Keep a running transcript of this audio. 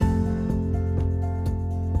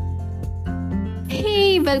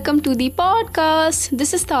welcome to the podcast.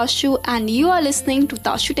 This is Tashu and you are listening to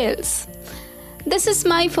Tashu Tells. This is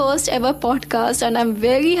my first ever podcast and I'm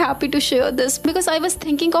very happy to share this because I was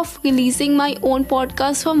thinking of releasing my own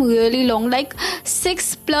podcast from really long, like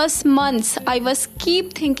 6+ months. I was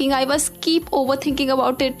keep overthinking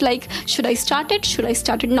about it, like should I start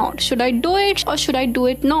it not, should I do it or should I do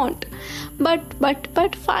it not.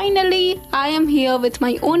 But finally I am here with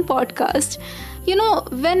my own podcast.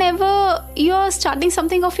 Whenever you're starting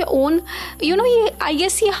something of your own, I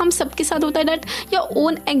guess हम सबके साथ होता है that your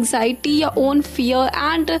own anxiety, your own fear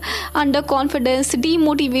and underconfidence,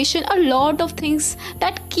 demotivation, a lot of things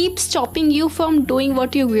that keep stopping you from doing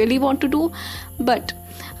what you really want to do. But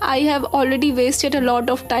I have already wasted a lot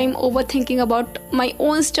of time overthinking about my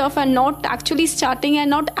own stuff and not actually starting and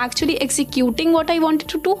not actually executing what I wanted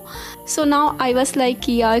to do. So now I was like,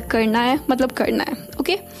 yaar karna hai.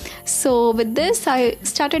 Okay. So with this, I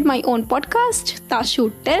started my own podcast,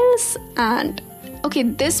 Tashu Tells. And okay,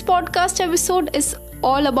 this podcast episode is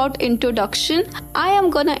all about introduction. I am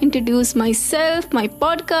gonna introduce myself, my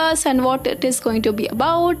podcast and what it is going to be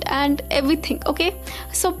about and everything. Okay.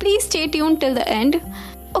 So please stay tuned till the end.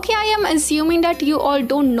 Okay, I am assuming that you all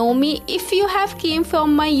don't know me. If you have came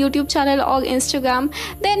from my YouTube channel or Instagram,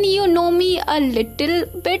 then you know me a little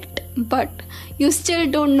bit, but you still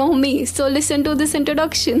don't know me. So listen to this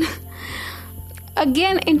introduction.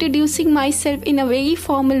 Again, introducing myself in a very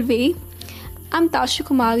formal way. I'm Tashu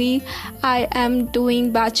Kumari. I am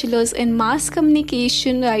doing bachelor's in mass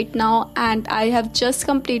communication right now and I have just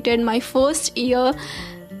completed my first year.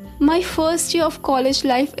 My first year of college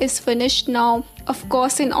life is finished now, of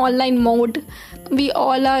course in online mode. We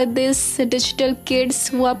all are these digital kids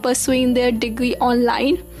who are pursuing their degree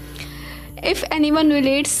online. If anyone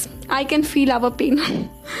relates, I can feel our pain.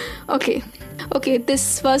 Okay,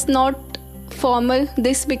 this was not formal,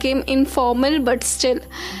 this became informal, but still.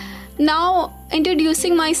 Now,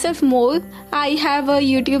 introducing myself more, I have a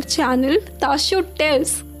YouTube channel, Tashu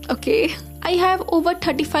Tells. Okay. I have over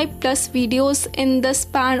 35 plus videos in the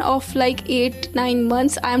span of like 8-9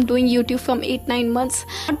 months. I am doing YouTube from 8-9 months.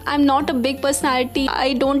 I'm not a big personality.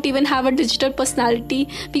 I don't even have a digital personality.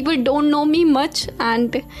 People don't know me much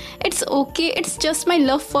and it's okay. It's just my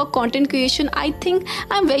love for content creation. I think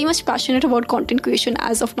I'm very much passionate about content creation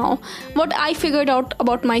as of now. What I figured out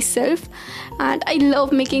about myself, and I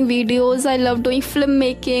love making videos. I love doing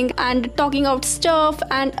filmmaking and talking about stuff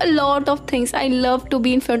and a lot of things. I love to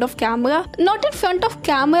be in front of camera. Not in front of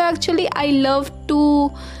camera actually, I love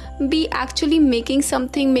to be actually making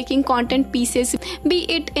something, making content pieces, be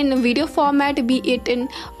it in video format, be it in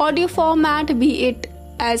audio format, be it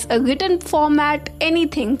as a written format,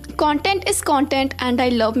 anything. Content is content and I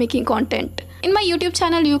love making content. In my YouTube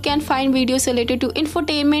channel, you can find videos related to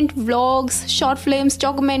infotainment, vlogs, short films,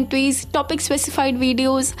 documentaries, topic-specified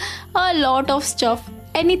videos, a lot of stuff.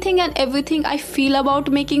 Anything and everything I feel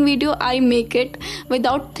about making video, I make it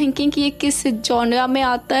without thinking कि ये किस genre में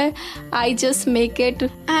आता है. I just make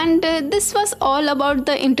it. And this was all about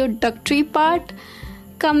the introductory part.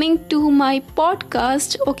 Coming to my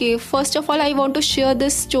podcast, okay, first of all I want to share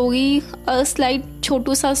this story, a slight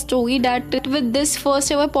छोटू सा story that with this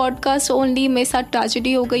first ever podcast only मेरे साथ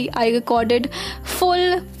tragedy हो गई. I recorded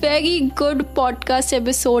full very good podcast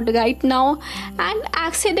episode right now and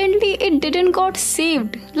accidentally it didn't got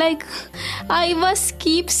saved. Like I was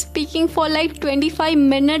keep speaking for like 25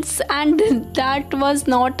 minutes and that was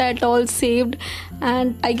not at all saved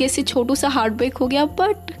and I guess ये छोटू सा heartbreak हो गया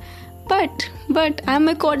but I'm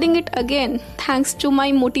recording it again thanks to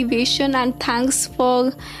my motivation and thanks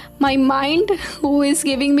for my mind who is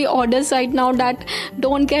giving me orders right now that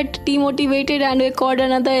don't get demotivated and record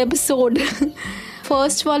another episode.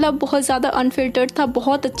 First वाला बहुत ज़्यादा unfiltered था,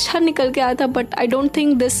 बहुत अच्छा निकल के आया था but I don't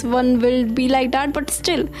think this one will be like that but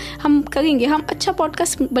still हम करेंगे, हम अच्छा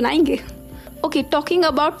पॉडकास्ट बनाएंगे. Okay, talking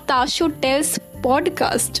about Tashu tales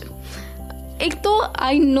podcast. एक तो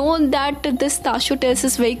I know that this Tashu tales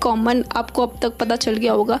is very common, आपको अब तक पता चल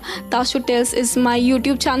गया होगा. Tashu tales is my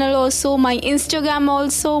YouTube channel also, my Instagram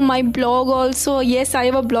also, my blog also. Yes, I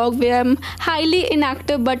have a blog where I'm highly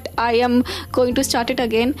inactive but I am going to start it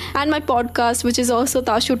again, and my podcast which is also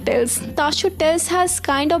Tashu Tells. Tashu Tells has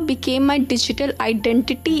kind of became my digital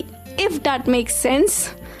identity, if that makes sense.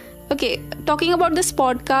 Okay, talking about this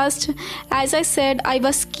podcast, as I said, I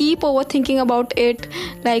was keep overthinking about it,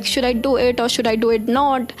 like should I do it or should I do it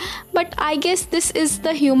not. But I guess this is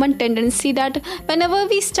the human tendency that whenever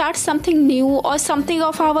we start something new or something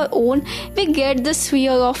of our own, we get this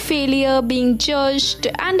fear of failure, being judged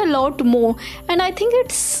and a lot more. And I think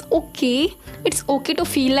it's okay to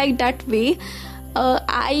feel like that way.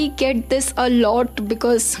 I get this a lot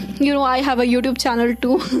because I have a YouTube channel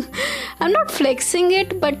too. I'm not flexing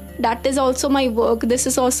it, but that is also my work. This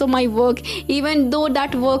is also my work, even though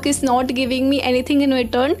that work is not giving me anything in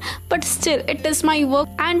return, but still it is my work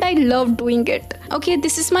and I love doing it. Okay,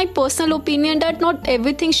 this is my personal opinion that not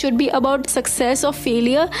everything should be about success or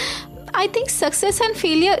failure. I think success and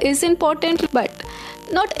failure is important, but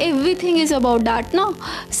not everything is about that. No,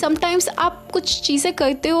 sometimes आप कुछ चीज़ें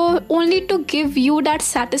करते हो only to give you that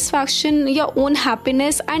satisfaction, your own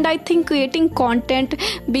happiness. And I think creating content,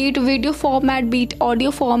 be it video format, be it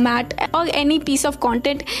audio format, or any piece of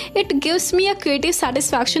content, it gives me a creative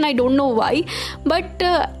satisfaction. I don't know why, but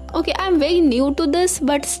okay, I'm very new to this,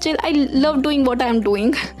 but still I love doing what I'm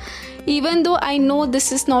doing. Even though I know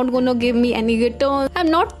this is not going to give me any return, I'm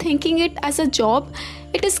not thinking it as a job.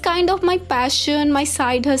 It is kind of my passion, my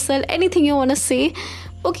side hustle, anything you want to say.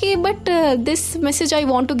 Okay, but this message I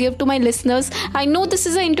want to give to my listeners. I know this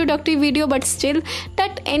is an introductory video, but still,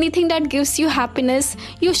 that anything that gives you happiness,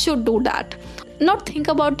 you should do that. Not think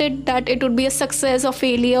about it that it would be a success or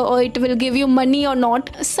failure, or it will give you money or not.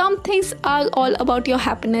 Some things are all about your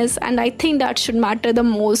happiness, and I think that should matter the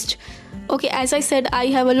most. Okay, as I said, I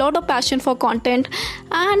have a lot of passion for content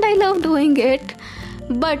and I love doing it,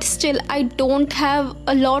 but still I don't have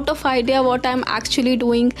a lot of idea what I'm actually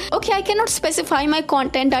doing. Okay, I cannot specify my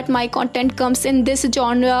content that my content comes in this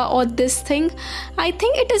genre or this thing. I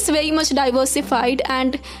think it is very much diversified,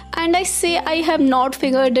 and I say I have not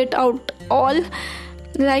figured it out all.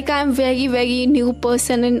 Like, I'm very new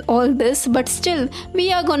person in all this, but still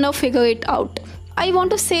we are gonna figure it out. I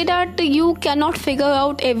want to say that you cannot figure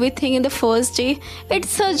out everything in the first day.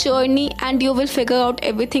 It's a journey and you will figure out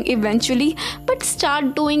everything eventually. But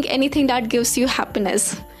start doing anything that gives you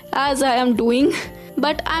happiness, as I am doing.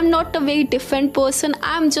 But I'm not a very different person.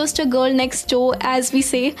 I'm just a girl next door, as we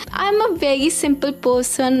say. I'm a very simple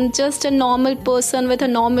person, just a normal person with a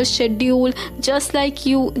normal schedule, just like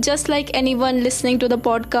you, just like anyone listening to the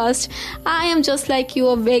podcast. I am just like you,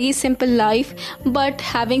 a very simple life, but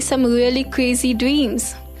having some really crazy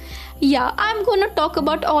dreams. Yeah, I'm gonna talk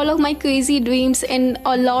about all of my crazy dreams in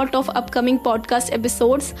a lot of upcoming podcast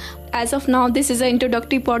episodes. As of now, this is an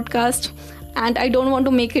introductory podcast and I don't want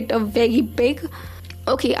to make it a very big.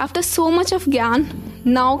 Okay, after so much of Gyan,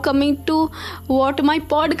 now coming to what my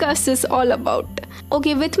podcast is all about.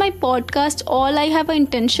 Okay, with my podcast, all I have an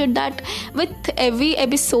intention that with every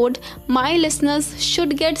episode, my listeners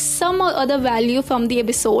should get some or other value from the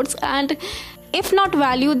episodes, and if not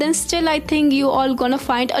value, then still I think you all gonna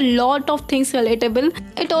find a lot of things relatable.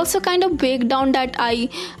 It also kind of break down that I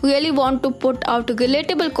really want to put out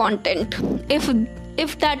relatable content.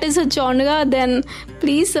 If that is a genre, then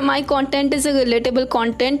please, my content is a relatable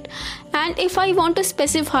content. And if I want to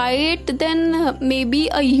specify it, then maybe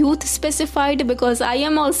a youth specified, because I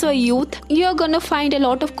am also a youth. You're gonna find a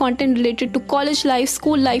lot of content related to college life,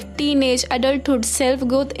 school life, teenage, adulthood,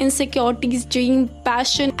 self-growth, insecurities, dream,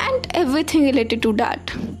 passion, and everything related to that.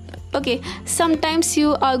 Okay, sometimes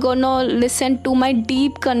you are gonna listen to my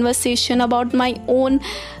deep conversation about my own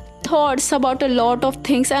thoughts about a lot of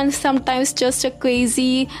things, and sometimes just a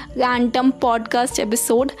crazy random podcast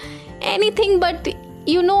episode, anything, but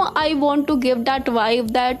I want to give that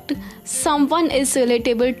vibe that someone is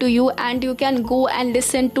relatable to you and you can go and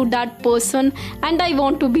listen to that person, and I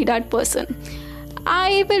want to be that person.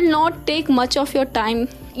 I will not take much of your time.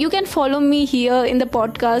 You can follow me here in the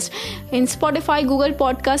podcast, in Spotify, Google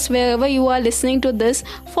Podcast, wherever you are listening to this.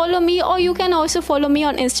 Follow me, or you can also follow me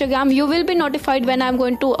on Instagram. You will be notified when I'm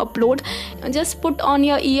going to upload. Just put on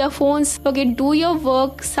your earphones. Okay, do your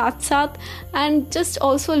work saath, and just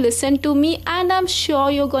also listen to me. And I'm sure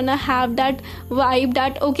you're gonna have that vibe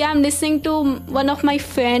that, okay, I'm listening to one of my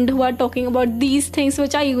friend who are talking about these things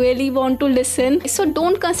which I really want to listen. So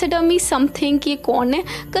don't consider me something ki kaun hai.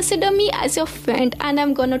 Consider me as your friend, and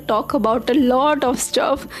I'm gonna talk about a lot of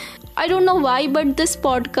stuff. I don't know why, but this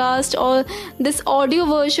podcast or this audio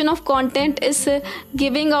version of content is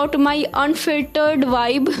giving out my unfiltered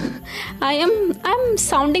vibe. I'm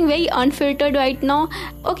sounding very unfiltered right now.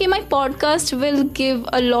 Okay, my podcast will give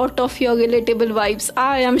a lot of your relatable vibes.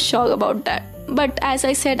 I am sure about that. But as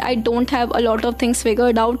I said, I don't have a lot of things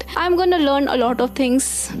figured out. I'm gonna learn a lot of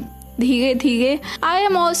things. Dheere. I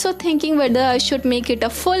am also thinking whether I should make it a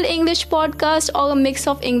full English podcast or a mix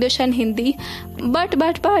of English and Hindi. But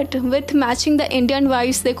with matching the Indian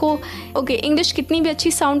vibes, देखो, okay, English कितनी भी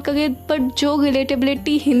अच्छी sound करे, but जो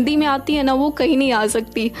relatability Hindi में आती है ना, वो कहीं नहीं आ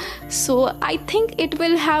सकती. So I think it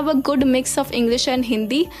will have a good mix of English and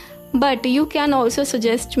Hindi. But you can also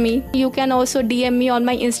suggest me. You can also DM me on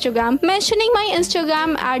my Instagram, mentioning my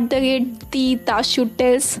Instagram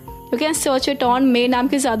 @TheTashuTales. You can search it on. मेरे नाम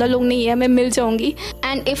के ज़्यादा लोग नहीं है, मैं मिल जाऊँगी.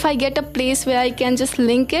 And if I get a place where I can just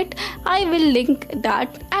link it, I will link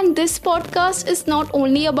that. And this podcast is not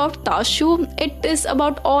only about Tashu, it is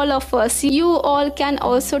about all of us. You all can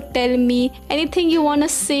also tell me anything you want to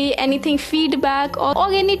say, anything feedback or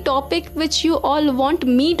any topic which you all want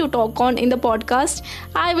me to talk on in the podcast.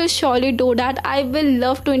 I will surely do that. I will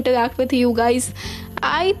love to interact with you guys.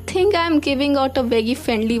 I think I'm giving out a very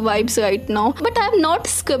friendly vibes right now, but I have not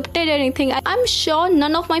scripted anything. I'm sure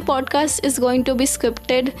none of my podcast is going to be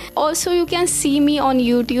scripted. Also, you can see me on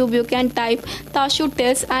YouTube. You can type Tashu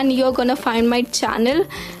Tales and you're gonna find my channel.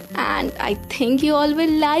 And I think you all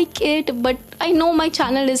will like it. But I know my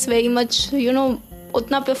channel is very much,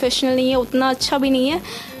 उतना professional नहीं है, उतना अच्छा भी नहीं है.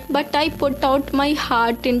 But I put out my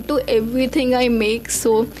heart into everything I make,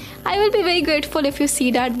 so I will be very grateful if you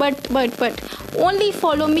see that. But only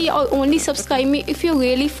follow me or only subscribe me if you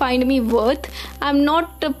really find me worth. I'm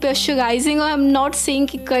not pressurizing or I'm not saying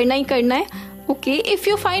कि करना ही करना है. Okay, if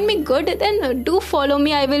you find me good, then do follow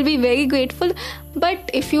me. I will be very grateful.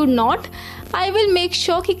 But if you not, I will make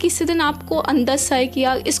sure कि किसी दिन आपको अंदर से आए कि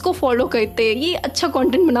यार इसको फॉलो करते हैं, ये अच्छा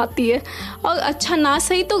कंटेंट बनाती है, और अच्छा ना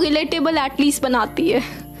सही तो रिलेटेबल एटलीस्ट बनाती है.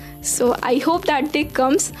 So I hope that day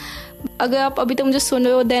comes. अगर आप अभी तक मुझे सुन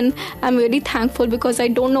रहे हो, then I'm really thankful because I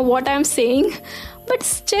don't know what I'm saying. But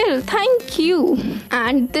still, thank you.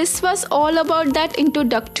 And this was all about that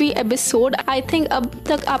introductory episode. I think अब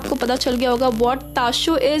तक आपको पता चल गया होगा what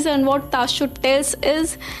Tashu is and what Tashu Tales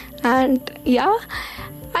is. And yeah,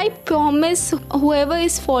 I promise whoever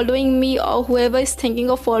is following me or whoever is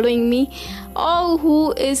thinking of following me or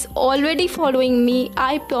who is already following me,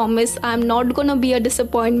 I promise I'm not gonna be a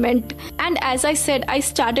disappointment. And as I said, I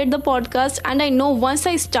started the podcast and I know once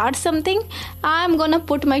I start something, I'm gonna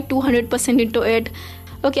put my 200% into it.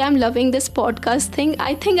 Okay, I'm loving this podcast thing.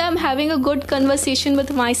 I think I'm having a good conversation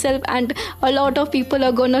with myself and a lot of people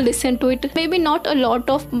are gonna listen to it. Maybe not a lot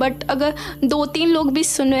of, but अगर 2-3 लोग भी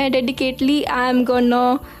सुन रहे हैं dedicatedly, I'm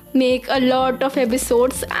gonna make a lot of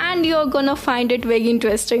episodes and you're gonna find it very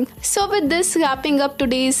interesting. So with this, wrapping up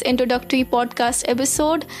today's introductory podcast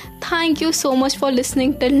episode, thank you so much for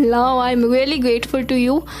listening till now. I'm really grateful to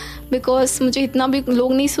you because मुझे इतना भी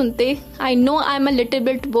लोग नहीं सुनते. I know I'm a little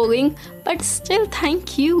bit boring, but still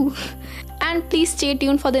thank you. And please stay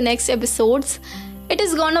tuned for the next episodes. It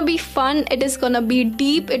is gonna be fun, it is gonna be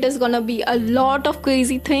deep, it is gonna be a lot of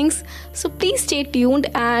crazy things. So please stay tuned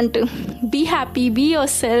and be happy, be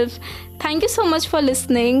yourself. Thank you so much for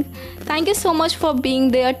listening. Thank you so much for being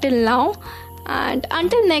there till now. And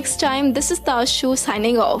until next time, this is Tashu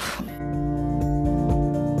signing off.